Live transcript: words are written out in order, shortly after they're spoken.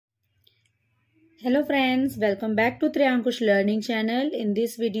Hello friends, welcome back to Triankush Learning Channel. In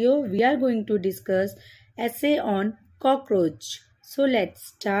this video, we are going to discuss essay on cockroach. So let's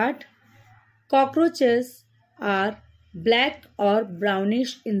start. Cockroaches are black or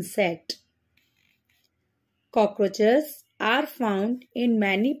brownish insect. Cockroaches are found in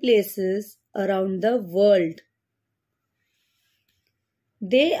many places around the world.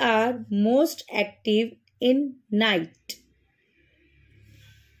 They are most active in night.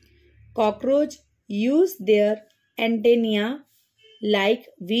 Cockroach use their antennae like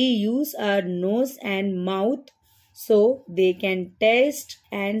we use our nose and mouth so they can taste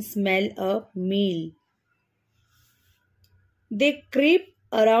and smell a meal. They creep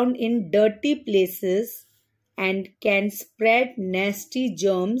around in dirty places and can spread nasty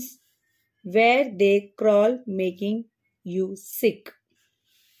germs where they crawl, making you sick.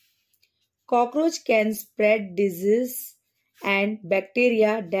 Cockroach can spread disease and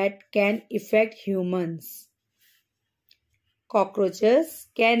bacteria that can affect humans. Cockroaches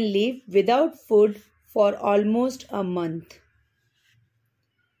can live without food for almost a month.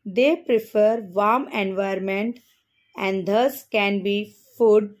 They prefer warm environment and thus can be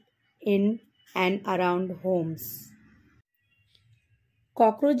food in and around homes.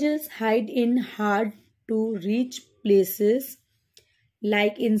 Cockroaches hide in hard to reach places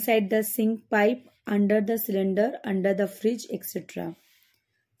like inside the sink pipe, under the cylinder, under the fridge, etc.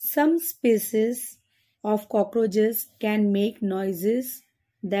 Some species of cockroaches can make noises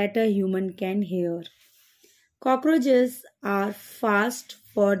that a human can hear. Cockroaches are fast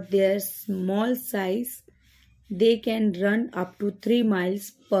for their small size. They can run up to 3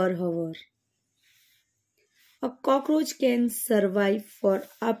 miles per hour. A cockroach can survive for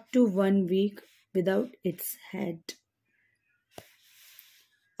up to 1 week without its head.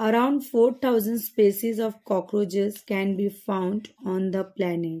 Around 4,000 species of cockroaches can be found on the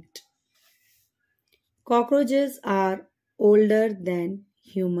planet. Cockroaches are older than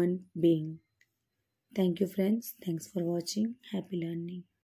human beings. Thank you friends. Thanks for watching. Happy learning.